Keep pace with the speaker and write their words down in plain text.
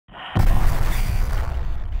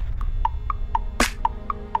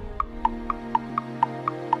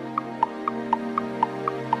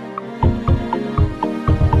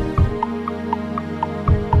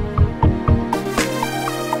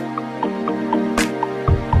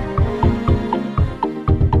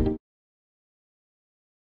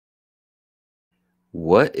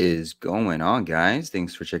What is going on, guys?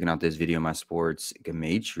 Thanks for checking out this video on my sports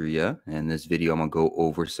Gematria. In this video, I'm going to go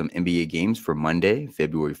over some NBA games for Monday,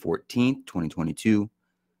 February 14th, 2022.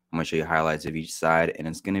 I'm going to show you highlights of each side, and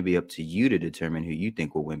it's going to be up to you to determine who you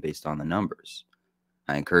think will win based on the numbers.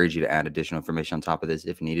 I encourage you to add additional information on top of this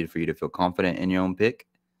if needed for you to feel confident in your own pick.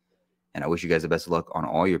 And I wish you guys the best of luck on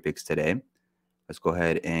all your picks today. Let's go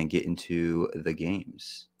ahead and get into the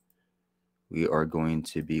games. We are going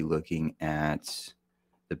to be looking at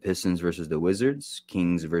the Pistons versus the Wizards,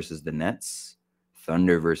 Kings versus the Nets,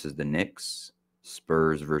 Thunder versus the Knicks,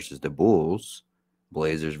 Spurs versus the Bulls,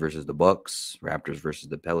 Blazers versus the Bucks, Raptors versus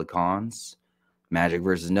the Pelicans, Magic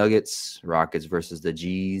versus Nuggets, Rockets versus the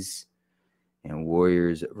G's, and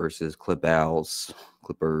Warriors versus Clippers.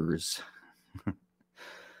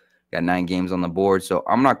 Got 9 games on the board, so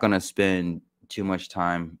I'm not going to spend too much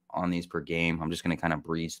time on these per game. I'm just going to kind of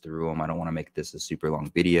breeze through them. I don't want to make this a super long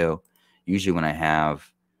video. Usually when I have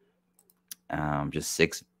just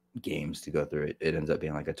 6 games to go through, it ends up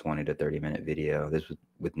being like a 20 to 30 minute video. This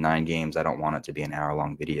with 9 games, I don't want it to be an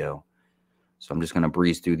hour-long video. So I'm just going to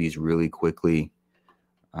breeze through these really quickly.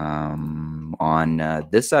 On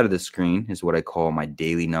this side of the screen is what I call my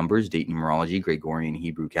daily numbers, date numerology, Gregorian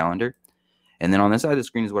Hebrew calendar. And then on this side of the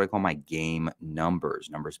screen is what I call my game numbers,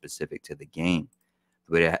 numbers specific to the game.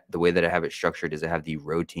 The way that I have it structured is I have the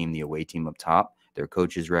road team, the away team up top, their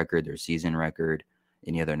coach's record, their season record,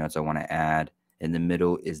 any other notes I want to add. In the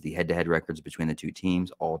middle is the head-to-head records between the two teams,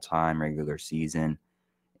 all-time, regular season,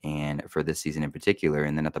 and for this season in particular.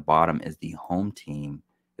 And then at the bottom is the home team,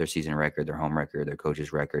 their season record, their home record, their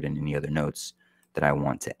coach's record, and any other notes that I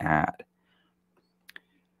want to add.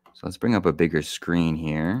 So let's bring up a bigger screen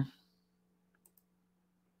here.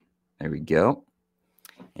 There we go.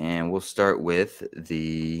 And we'll start with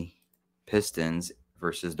the Pistons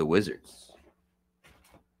versus the Wizards.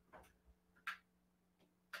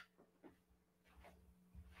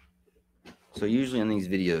 So usually in these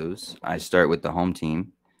videos, I start with the home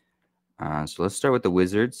team. So let's start with the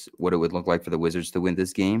Wizards, what it would look like for the Wizards to win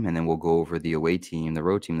this game, and then we'll go over the away team, the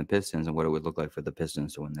road team, the Pistons, and what it would look like for the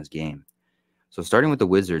Pistons to win this game. So starting with the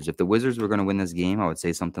Wizards, if the Wizards were going to win this game, I would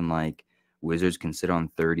say something like Wizards can sit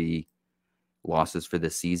on 30 losses for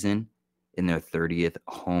the season in their 30th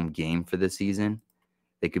home game for the season.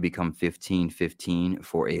 They could become 15-15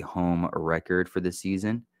 for a home record for the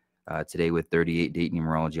season. Today with 38 date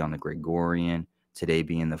numerology on the Gregorian, today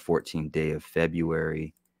being the 14th day of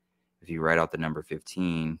February. If you write out the number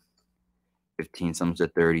 15, 15 sums to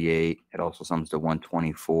 38. It also sums to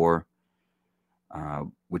 124,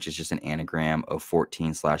 which is just an anagram of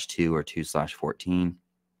 14/2 or 2/14,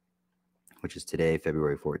 which is today,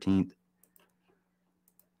 February 14th.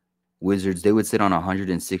 Wizards, they would sit on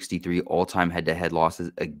 163 all-time head-to-head losses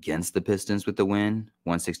against the Pistons with the win.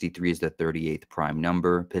 163 is the 38th prime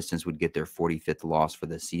number. Pistons would get their 45th loss for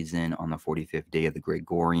the season on the 45th day of the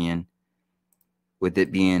Gregorian. With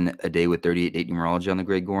it being a day with 38 date numerology on the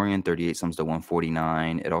Gregorian, 38 sums to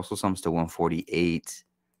 149. It also sums to 148.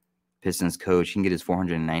 Pistons coach can get his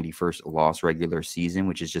 491st loss regular season,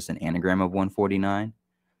 which is just an anagram of 149,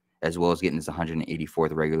 as well as getting his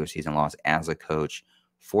 184th regular season loss as a coach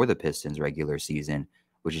for the Pistons regular season,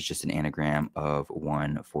 which is just an anagram of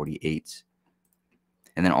 148.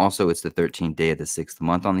 And then also it's the 13th day of the 6th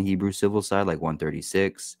month on the Hebrew civil side, like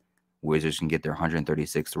 136. Wizards can get their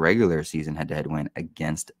 136th regular season head-to-head win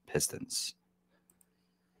against Pistons.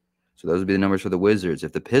 So those would be the numbers for the Wizards.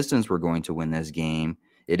 If the Pistons were going to win this game,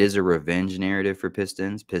 it is a revenge narrative for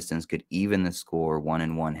Pistons. Pistons could even the score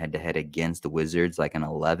 1-1 head-to-head against the Wizards, like an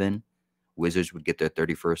 11. Wizards would get their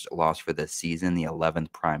 31st loss for the season, the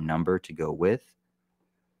 11th prime number to go with.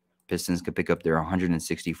 Pistons could pick up their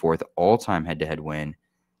 164th all-time head-to-head win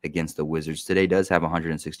against the Wizards. Today does have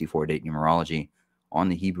 164 date numerology on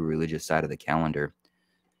the Hebrew religious side of the calendar.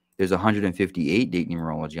 There's 158 date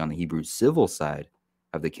numerology on the Hebrew civil side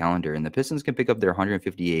of the calendar, and the Pistons can pick up their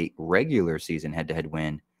 158 regular season head-to-head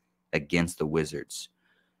win against the Wizards.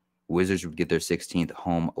 Wizards would get their 16th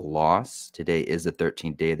home loss. Today is the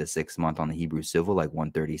 13th day of the 6th month on the Hebrew civil, like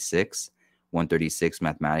 136. 136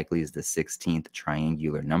 mathematically is the 16th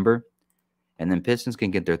triangular number. And then Pistons can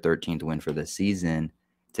get their 13th win for the season.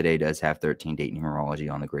 Today does have 13 date numerology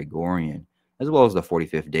on the Gregorian, as well as the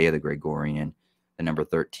 45th day of the Gregorian. The number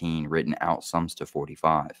 13 written out sums to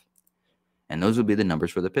 45. And those would be the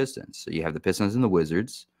numbers for the Pistons. So you have the Pistons and the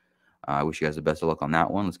Wizards. I wish you guys the best of luck on that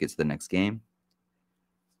one. Let's get to the next game.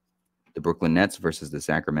 The Brooklyn Nets versus the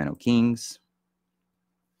Sacramento Kings.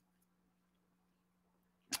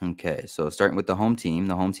 Okay, so starting with the home team.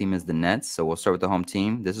 The home team is the Nets, so we'll start with the home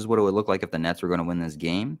team. This is what it would look like if the Nets were going to win this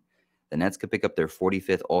game. The Nets could pick up their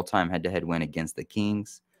 45th all-time head-to-head win against the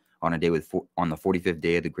Kings on the 45th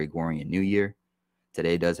day of the Gregorian New Year.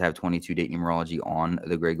 Today does have 22 date numerology on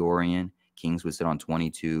the Gregorian. Kings would sit on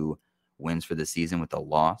 22 wins for the season with a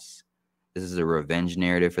loss. This is a revenge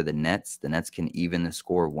narrative for the Nets. The Nets can even the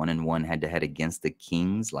score 1-1 head-to-head against the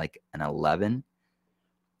Kings like an 11,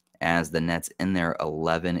 as the Nets in their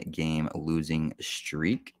 11-game losing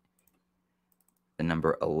streak. The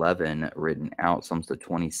number 11 written out sums to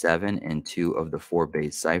 27 in 2 of the 4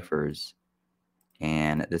 base ciphers.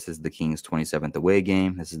 And this is the Kings' 27th away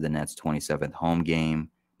game. This is the Nets' 27th home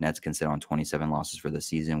game. Nets can sit on 27 losses for the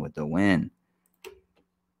season with the win.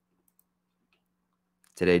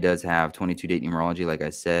 Today does have 22 date numerology, like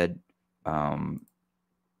I said.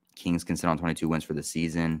 Kings can sit on 22 wins for the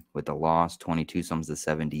season with the loss. 22 sums to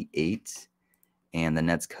 78. And the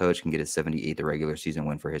Nets coach can get his 78th regular season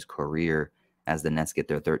win for his career, as the Nets get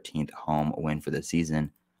their 13th home win for the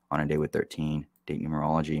season on a day with 13 date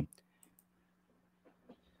numerology.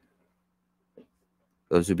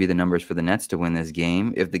 Those would be the numbers for the Nets to win this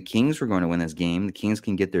game. If the Kings were going to win this game, the Kings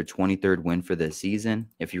can get their 23rd win for the season.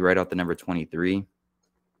 If you write out the number 23,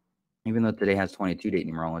 even though today has 22 date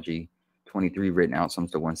numerology, 23 written out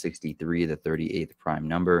sums to 163, the 38th prime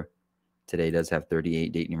number. Today does have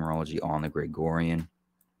 38 date numerology on the Gregorian,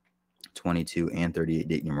 22 and 38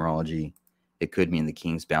 date numerology. It could mean the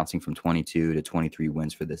Kings bouncing from 22 to 23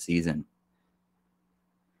 wins for the season.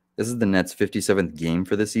 This is the Nets' 57th game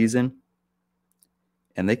for the season,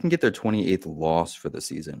 and they can get their 28th loss for the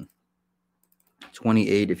season.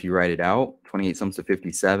 28, if you write it out, 28 sums to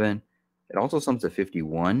 57. It also sums to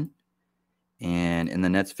 51. And in the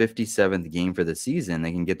Nets' 57th game for the season,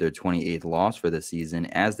 they can get their 28th loss for the season,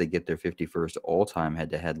 as they get their 51st all-time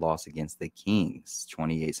head-to-head loss against the Kings.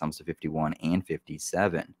 28 sums to 51 and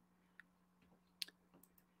 57.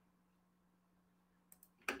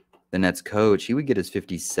 The Nets coach, he would get his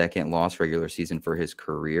 52nd loss regular season for his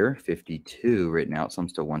career. 52 written out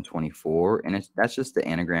sums to 124. And that's just the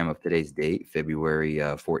anagram of today's date, February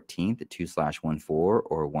 14th, 2/14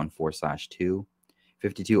 or 14/2.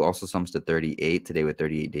 52 also sums to 38 today with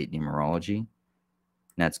 38 date numerology.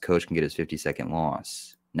 Nets coach can get his 52nd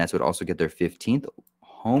loss. Nets would also get their 15th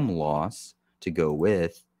home loss to go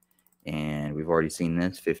with. And we've already seen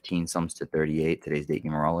this. 15 sums to 38, today's date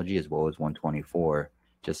numerology, as well as 124.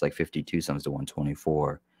 Just like 52 sums to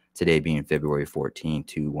 124. Today being February 14th,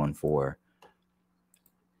 2/14.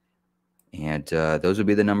 And those would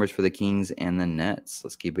be the numbers for the Kings and the Nets.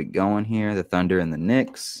 Let's keep it going here. The Thunder and the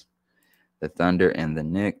Knicks. The Thunder and the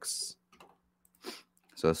Knicks.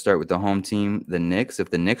 So let's start with the home team, the Knicks.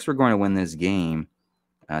 If the Knicks were going to win this game,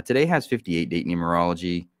 today has 58 date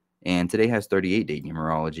numerology, and today has 38 date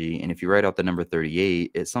numerology. And if you write out the number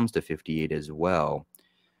 38, it sums to 58 as well.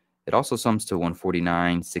 It also sums to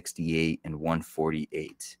 149, 68, and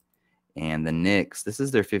 148. And the Knicks, this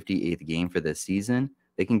is their 58th game for this season.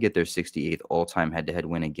 They can get their 68th all-time head-to-head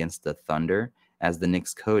win against the Thunder, as the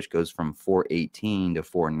Knicks coach goes from 418 to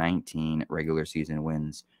 419 regular season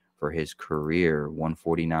wins for his career.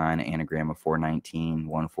 149, anagram of 419,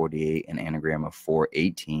 148, an anagram of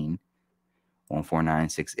 418, 149,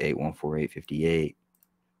 68, 148, 58,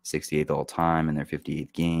 68th all-time in their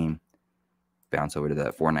 58th game. Bounce over to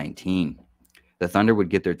that 419. The Thunder would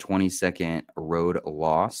get their 22nd road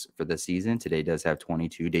loss for the season. Today does have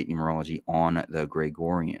 22 date numerology on the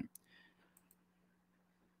Gregorian.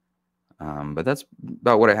 But that's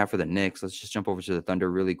about what I have for the Knicks. Let's just jump over to the Thunder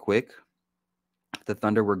really quick. If the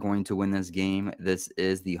Thunder were going to win this game, this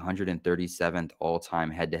is the 137th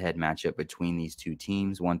all-time head-to-head matchup between these two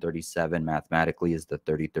teams. 137 mathematically is the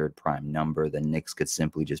 33rd prime number. The Knicks could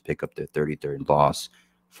simply just pick up their 33rd loss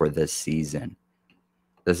for this season.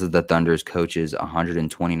 This is the Thunder's coach's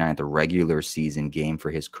 129th regular season game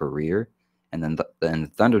for his career. And then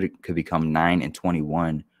the Thunder could become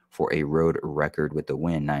 9-21 for a road record with the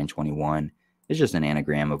win. 9-21 is just an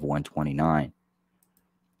anagram of 129.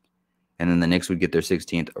 And then the Knicks would get their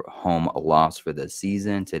 16th home loss for the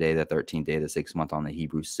season. Today, the 13th day of the 6th month on the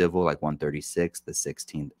Hebrew civil, like 136, the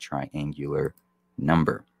 16th triangular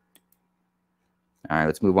number. All right,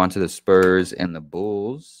 let's move on to the Spurs and the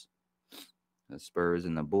Bulls. The Spurs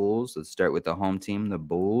and the Bulls. Let's start with the home team, the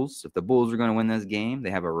Bulls. If the Bulls are going to win this game, they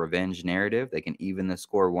have a revenge narrative. They can even the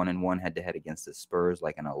score 1-1 head-to-head against the Spurs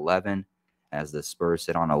like an 11, as the Spurs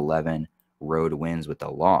sit on 11 road wins with a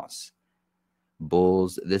loss.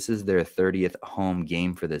 Bulls, this is their 30th home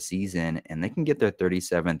game for the season, and they can get their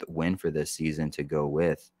 37th win for this season to go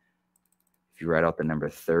with. If you write out the number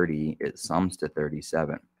 30, it sums to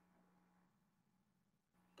 37.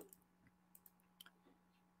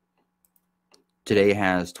 Today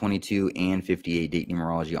has 22 and 58 date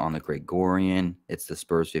numerology on the Gregorian. It's the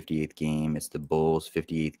Spurs' 58th game. It's the Bulls'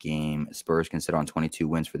 58th game. Spurs can sit on 22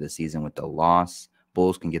 wins for the season with the loss.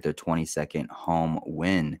 Bulls can get their 22nd home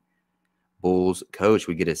win. Bulls coach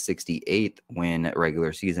would get a 68th win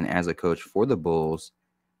regular season as a coach for the Bulls.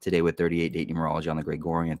 Today with 38 date numerology on the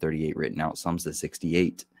Gregorian, 38 written out, sums to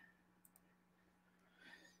 68.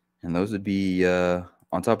 And those would be,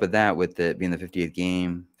 on top of that, with it being the 58th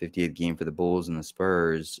game for the Bulls and the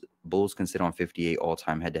Spurs, Bulls can sit on 58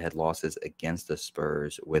 all-time head-to-head losses against the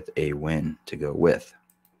Spurs with a win to go with.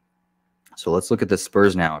 So let's look at the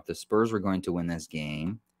Spurs now. If the Spurs were going to win this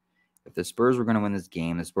game, the Spurs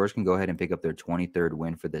can go ahead and pick up their 23rd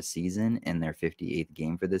win for the season and their 58th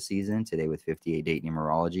game for the season, today with 58 date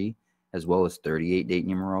numerology, as well as 38 date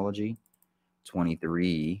numerology,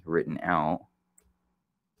 23 written out,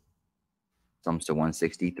 sums to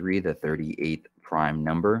 163, the 38th prime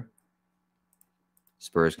number.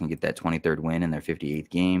 Spurs can get that 23rd win in their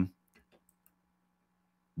 58th game.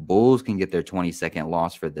 Bulls can get their 22nd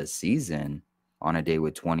loss for the season on a day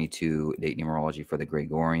with 22 date numerology for the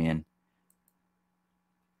Gregorian.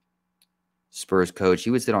 Spurs coach,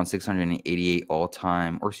 he would sit on 688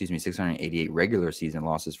 688 regular season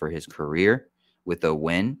losses for his career with a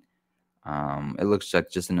win. It looks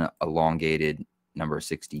like just an elongated number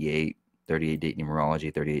 68, 38 date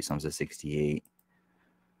numerology, 38 sums to 68.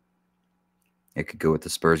 It could go with the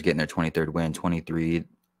Spurs getting their 23rd win, 23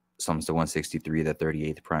 sums to 163, the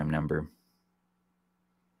 38th prime number.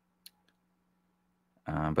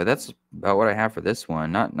 But that's about what I have for this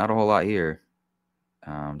one. Not a whole lot here.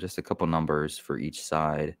 Just a couple numbers for each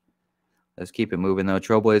side. Let's keep it moving, though.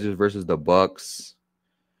 Trailblazers versus the Bucks.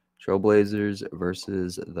 Trailblazers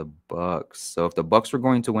versus the Bucks. So if the Bucks were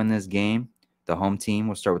going to win this game, the home team,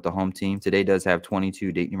 we'll start with the home team. Today does have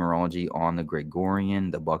 22 date numerology on the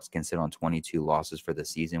Gregorian. The Bucks can sit on 22 losses for the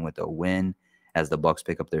season with a win, as the Bucks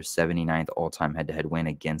pick up their 79th all-time head-to-head win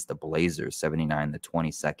against the Blazers. 79, the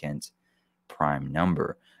 22nd prime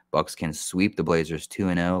number. Bucks can sweep the Blazers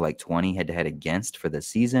 2-0, like 20 head-to-head against for the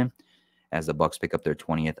season, as the Bucks pick up their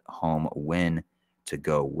 20th home win to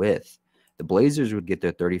go with. The Blazers would get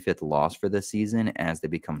their 35th loss for the season as they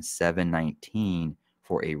become 7-19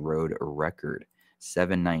 for a road record.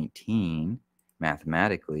 7-19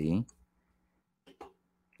 mathematically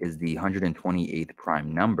is the 128th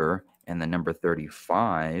prime number, and the number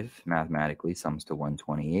 35 mathematically sums to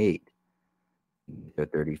 128. Their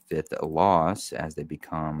 35th loss as they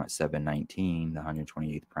become 7-19, the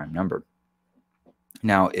 128th prime number.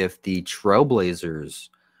 Now, if the Trailblazers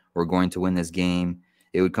were going to win this game,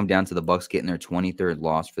 it would come down to the Bucks getting their 23rd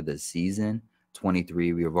loss for the season.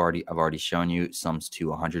 23, I've already shown you, sums to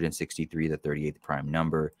 163, the 38th prime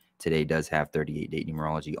number. Today does have 38 date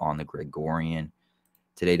numerology on the Gregorian.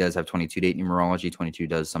 Today does have 22 date numerology. 22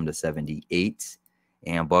 does sum to 78.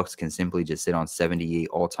 And Bucks can simply just sit on 78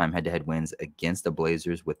 all-time head-to-head wins against the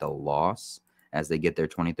Blazers with a loss as they get their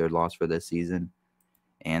 23rd loss for this season.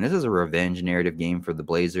 And this is a revenge narrative game for the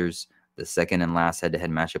Blazers, the second and last head-to-head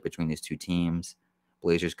matchup between these two teams.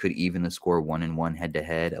 Blazers could even the score 1-1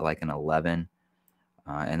 head-to-head at like an 11.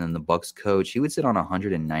 And then the Bucks coach, he would sit on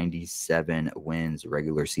 197 wins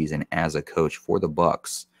regular season as a coach for the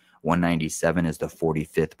Bucks. 197 is the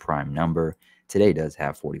 45th prime number. Today does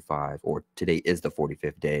have 45, or today is the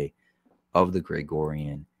 45th day of the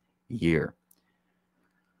Gregorian year.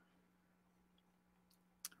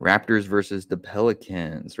 Raptors versus the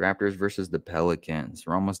Pelicans. Raptors versus the Pelicans.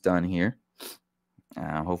 We're almost done here.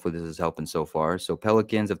 Hopefully this is helping so far. So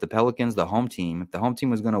Pelicans, if the home team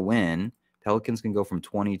was going to win, Pelicans can go from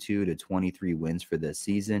 22 to 23 wins for this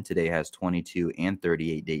season. Today has 22 and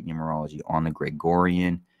 38 date numerology on the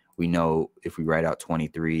Gregorian. We know if we write out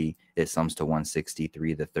 23, it sums to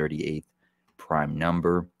 163, the 38th prime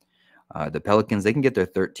number. The Pelicans, they can get their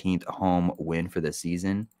 13th home win for the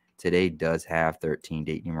season. Today does have 13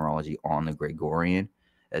 date numerology on the Gregorian,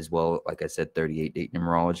 as well, like I said, 38 date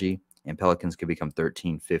numerology. And Pelicans could become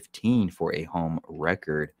 13-15 for a home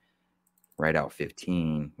record. Write out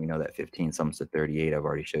 15. We know that 15 sums to 38. I've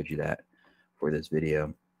already showed you that for this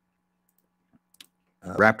video.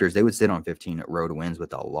 Raptors, they would sit on 15 road wins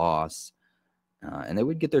with a loss, and they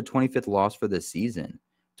would get their 25th loss for the season.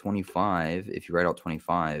 25, if you write out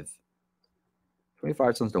 25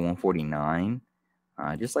 sums to 149,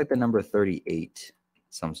 just like the number 38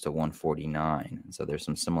 sums to 149. And so there's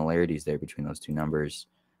some similarities there between those two numbers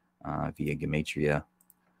via Gematria.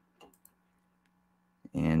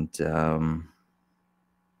 And I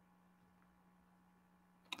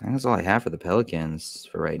think that's all I have for the Pelicans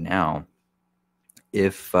for right now.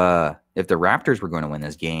 If the Raptors were going to win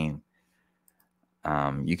this game,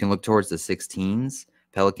 You can look towards the 16s.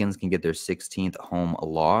 Pelicans can get their 16th home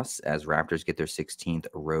loss as Raptors get their 16th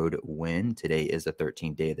road win. Today is the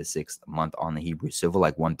 13th day of the 6th month on the Hebrew Civil,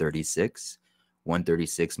 like 136.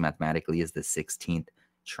 136 mathematically is the 16th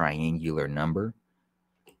triangular number.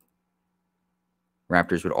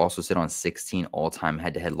 Raptors would also sit on 16 all-time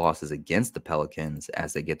head-to-head losses against the Pelicans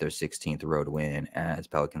as they get their 16th road win, as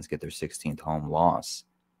Pelicans get their 16th home loss.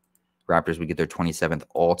 Raptors would get their 27th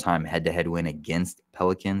all-time head-to-head win against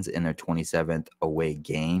Pelicans in their 27th away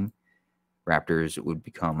game. Raptors would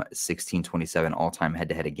become 16-27 all-time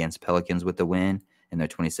head-to-head against Pelicans with the win in their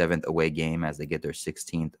 27th away game as they get their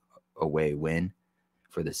 16th away win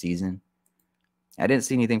for the season. I didn't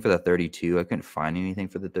see anything for the 32. I couldn't find anything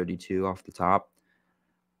for the 32 off the top.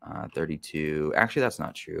 32. Actually, that's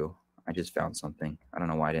not true. I just found something. I don't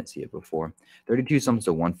know why I didn't see it before. 32 sums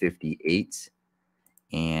to 158.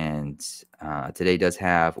 And today does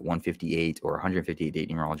have 158 or 158 date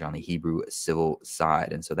numerology on the Hebrew civil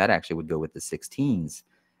side. And so that actually would go with the 16s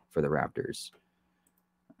for the Raptors.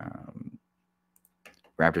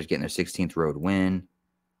 Raptors getting their 16th road win.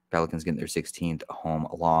 Pelicans getting their 16th home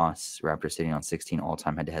loss. Raptors sitting on 16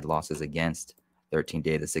 all-time head-to-head losses against. 13th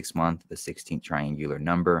day of the 6th month, the 16th triangular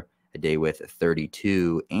number. A day with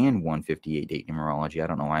 32 and 158 date numerology. I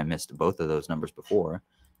don't know why I missed both of those numbers before.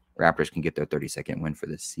 Raptors can get their 32nd win for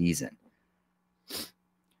the season.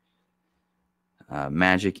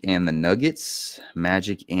 Magic and the Nuggets.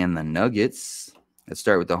 Magic and the Nuggets. Let's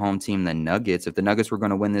start with the home team, the Nuggets. If the Nuggets were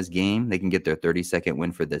going to win this game, they can get their 32nd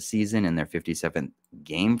win for the season and their 57th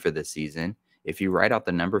game for the season. If you write out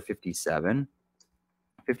the number 57,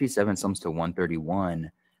 57 sums to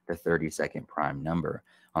 131, the 32nd prime number.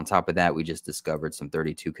 On top of that, we just discovered some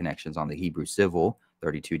 32 connections on the Hebrew Civil,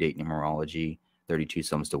 32 date numerology, 32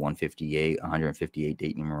 sums to 158, 158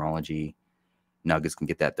 date numerology. Nuggets can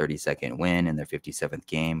get that 32nd win in their 57th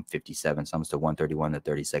game. 57 sums to 131, the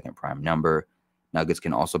 32nd prime number. Nuggets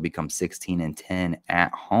can also become 16-10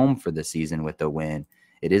 at home for the season with the win.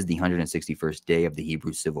 It is the 161st day of the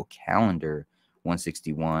Hebrew Civil calendar.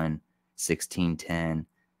 161, 16-10.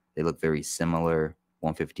 They look very similar.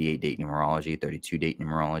 158 date numerology, 32 date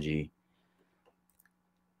numerology.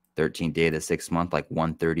 13th day of the 6th month, like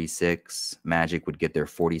 136. Magic would get their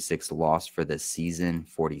 46th loss for the season.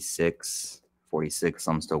 46. 46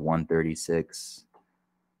 sums to 136.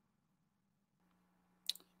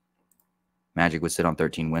 Magic would sit on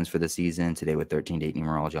 13 wins for the season. Today with 13 date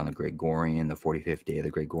numerology on the Gregorian, the 45th day of the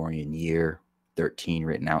Gregorian year. 13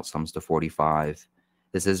 written out sums to 45.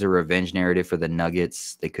 This is a revenge narrative for the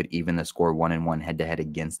Nuggets. They could even the score 1-1 head-to-head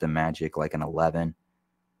against the Magic, like an 11.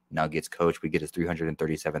 Nuggets coach would get his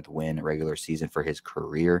 337th win regular season for his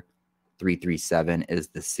career. 337 is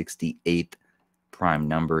the 68th prime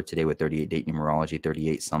number. Today with 38 date numerology,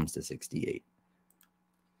 38 sums to 68.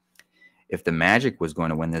 If the Magic was going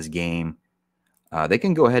to win this game, they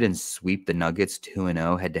can go ahead and sweep the Nuggets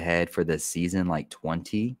 2-0 head-to-head for the season, like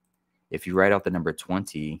 20. If you write out the number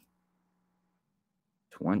 20,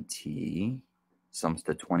 20 sums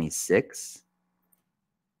to 26.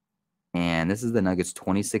 And this is the Nuggets'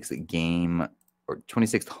 26th game or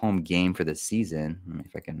 26th home game for the season. Let me,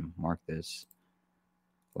 if I can mark this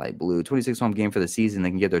light blue. 26th home game for the season. They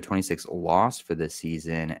can get their 26th loss for the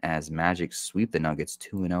season as Magic sweep the Nuggets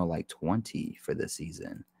 2-0, like 20 for the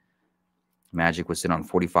season. Magic would sit on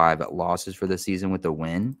 45 losses for the season with a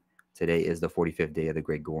win. Today is the 45th day of the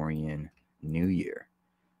Gregorian New Year.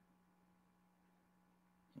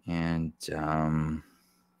 And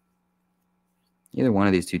either one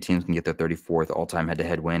of these two teams can get their 34th all-time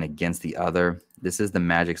head-to-head win against the other. This is the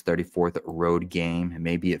Magic's 34th road game. And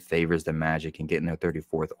maybe it favors the Magic in getting their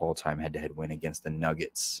 34th all-time head-to-head win against the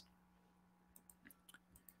Nuggets.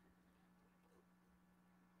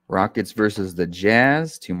 Rockets versus the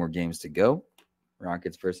Jazz. 2 more games to go.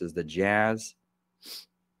 Rockets versus the Jazz.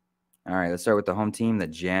 All right, let's start with the home team, the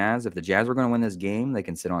Jazz. If the Jazz were going to win this game, they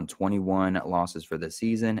can sit on 21 losses for the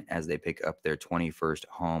season as they pick up their 21st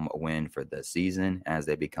home win for the season as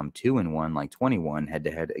they become 2-1, like 21,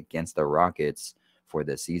 head-to-head against the Rockets for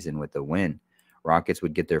the season with the win. Rockets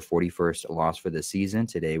would get their 41st loss for the season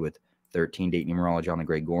today with 13 date numerology on the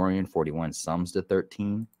Gregorian, 41 sums to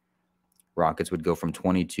 13. Rockets would go from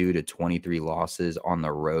 22 to 23 losses on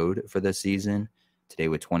the road for the season today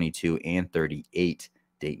with 22 and 38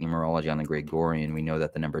 date numerology on the Gregorian. We know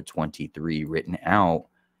that the number 23 written out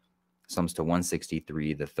sums to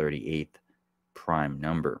 163, the 38th prime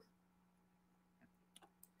number.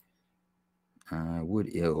 What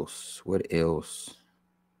else?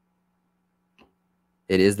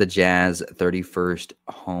 It is the Jazz 31st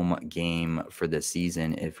home game for the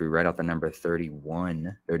season. If we write out the number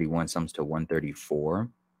 31, 31 sums to 134.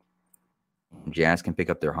 Jazz can pick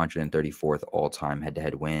up their 134th all-time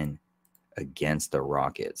head-to-head win against the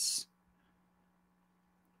Rockets.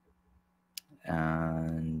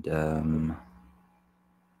 And I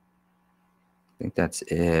think that's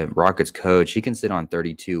it. Rockets coach, he can sit on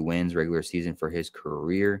 32 wins regular season for his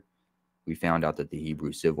career. We found out that the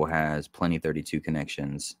Hebrew Civil has plenty 32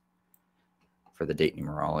 connections for the date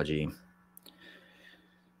numerology.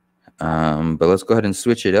 But let's go ahead and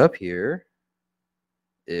switch it up here.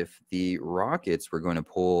 If the Rockets were going to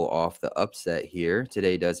pull off the upset here,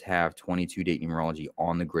 today does have 22 date numerology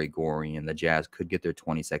on the Gregorian. The Jazz could get their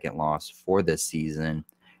 22nd loss for this season.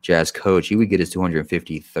 Jazz coach, he would get his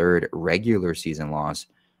 253rd regular season loss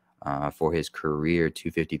for his career,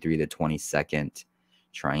 253, the 22nd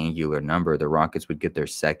triangular number. The Rockets would get their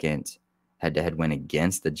second head-to-head win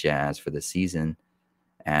against the Jazz for the season,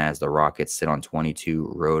 as the Rockets sit on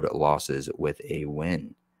 22 road losses with a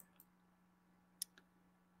win.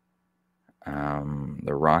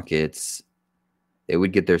 The Rockets, they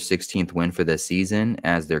would get their 16th win for the season,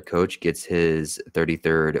 as their coach gets his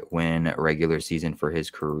 33rd win regular season for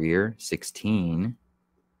his career. 16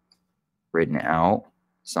 written out,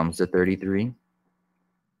 sums to 33.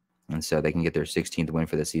 And so they can get their 16th win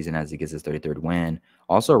for the season as he gets his 33rd win.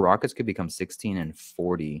 Also, Rockets could become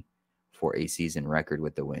 16-40 for a season record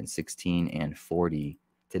with the win. 16-40.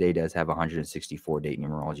 Today does have 164 date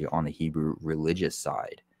numerology on the Hebrew religious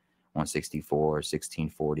side. 164,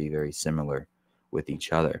 1640, very similar with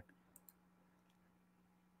each other.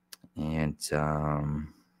 And let's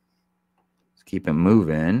keep it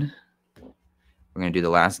moving. We're going to do the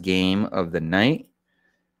last game of the night.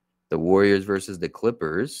 The Warriors versus the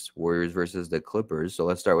Clippers. Warriors versus the Clippers. So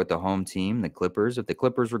let's start with the home team, the Clippers. If the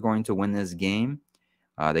Clippers were going to win this game,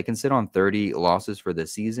 they can sit on 30 losses for the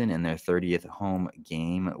season in their 30th home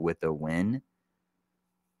game with a win.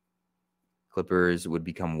 Clippers would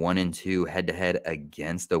become 1-2 head-to-head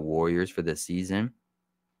against the Warriors for the season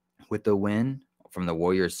with the win. From the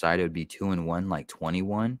Warriors side, it would be 2-1, like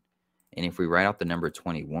 21. And if we write out the number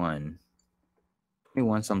 21,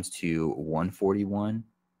 21 sums to 141.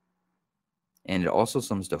 And it also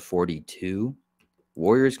sums to 42.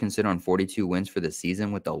 Warriors can sit on 42 wins for the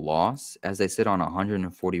season with a loss, as they sit on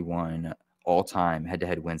 141 all-time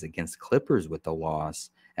head-to-head wins against Clippers with the loss,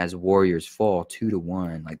 as Warriors fall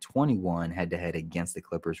 2-1, like 21 head-to-head against the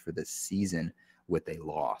Clippers for the season with a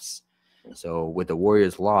loss. So with the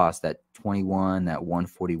Warriors loss, that 21, that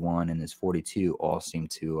 141, and this 42 all seem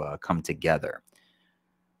to come together.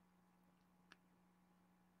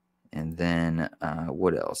 And then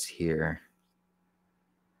what else here?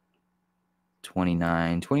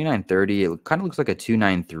 29-30. It kind of looks like a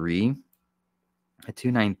 293. A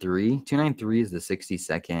 293. 293 is the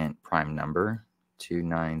 62nd prime number.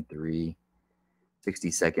 293,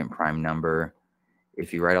 62nd prime number.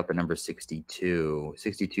 If you write out the number 62,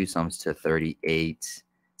 62 sums to 38.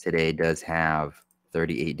 Today does have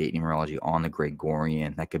 38 date numerology on the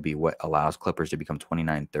Gregorian. That could be what allows Clippers to become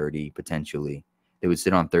 29-30 potentially. They would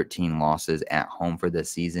sit on 13 losses at home for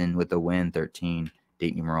this season with a win, 13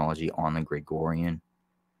 date numerology on the Gregorian.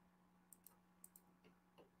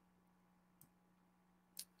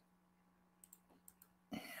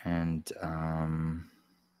 And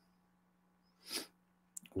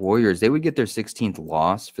Warriors, they would get their 16th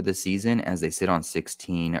loss for the season as they sit on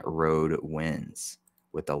 16 road wins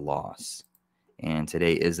with a loss. And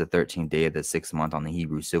today is the 13th day of the 6th month on the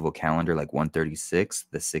Hebrew civil calendar, like 136,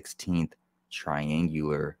 the 16th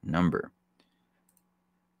triangular number.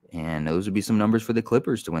 And those would be some numbers for the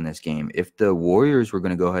Clippers to win this game. If the Warriors were going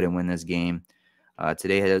to go ahead and win this game,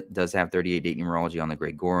 today does have 38 date numerology on the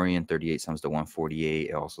Gregorian. 38 sums to 148.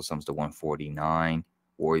 It also sums to 149.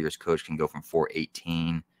 Warriors coach can go from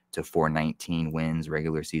 418 to 419 wins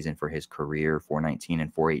regular season for his career. 419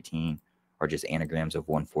 and 418 are just anagrams of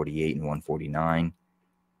 148 and 149.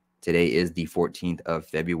 Today is the 14th of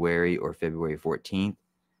February, or February 14th.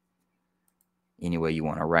 Any way you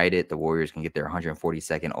want to write it, the Warriors can get their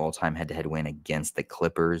 142nd all-time head-to-head win against the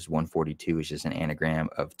Clippers. 142 is just an anagram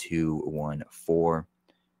of 214.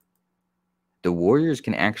 The Warriors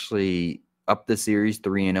can actually up the series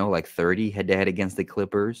 3-0, like 30 head-to-head against the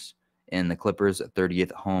Clippers in the Clippers'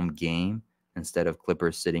 30th home game. Instead of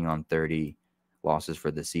Clippers sitting on 30 losses for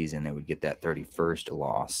the season, they would get that 31st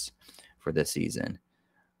loss for the season,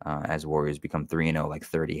 as Warriors become 3-0, like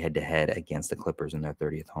 30 head-to-head against the Clippers in their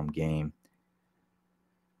 30th home game.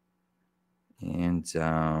 And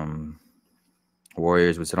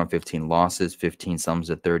Warriors would sit on 15 losses, 15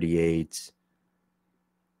 sums of 38.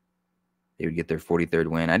 they would get their 43rd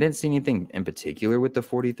win. I didn't see anything in particular with the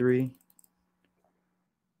 43.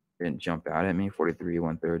 Didn't jump out at me. 43,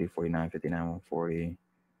 130, 49, 59, 140.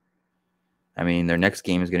 I mean, their next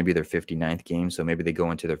game is going to be their 59th game, so maybe they go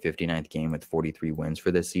into their 59th game with 43 wins for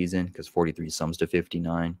this season because 43 sums to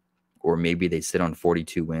 59. Or maybe they sit on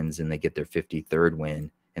 42 wins and they get their 53rd win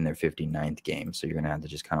in their 59th game. So you're going to have to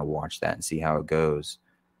just kind of watch that and see how it goes.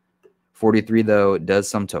 43, though, it does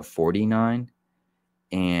sum to 49,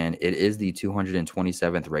 and it is the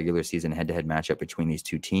 227th regular season head-to-head matchup between these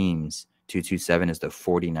two teams. 227 is the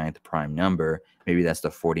 49th prime number. Maybe that's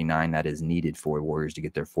the 49 that is needed for Warriors to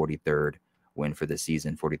get their 43rd win for the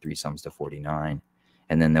season. 43 sums to 49.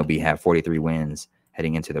 And then they'll have 43 wins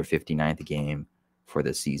heading into their 59th game for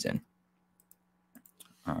the season.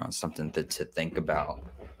 Something to think about.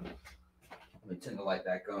 Let me turn the light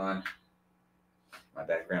back on. My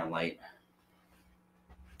background light.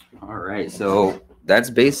 All right, so that's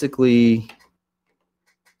basically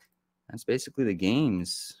the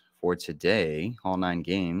games for today, all 9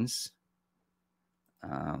 games.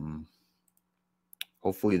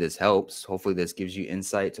 Hopefully this helps. Hopefully this gives you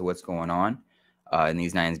insight to what's going on in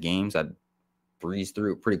these 9 games. I breezed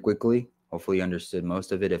through it pretty quickly. Hopefully you understood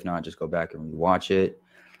most of it. If not, just go back and rewatch it.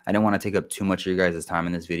 I didn't want to take up too much of your guys' time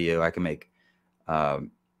in this video. I can make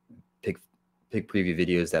pick preview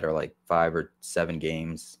videos that are like 5 or 7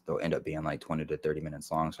 games. They'll end up being like 20 to 30 minutes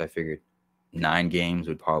long. So I figured 9 games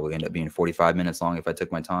would probably end up being 45 minutes long if I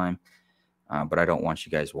took my time. But I don't want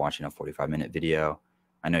you guys watching a 45-minute video.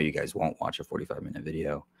 I know you guys won't watch a 45-minute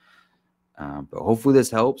video. But hopefully this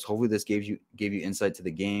helps. Hopefully this gave you insight to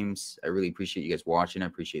the games. I really appreciate you guys watching. I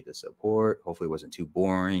appreciate the support. Hopefully it wasn't too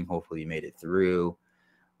boring. Hopefully you made it through.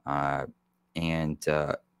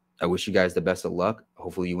 I wish you guys the best of luck.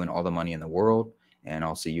 Hopefully you win all the money in the world, and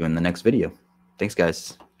I'll see you in the next video. Thanks,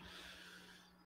 guys.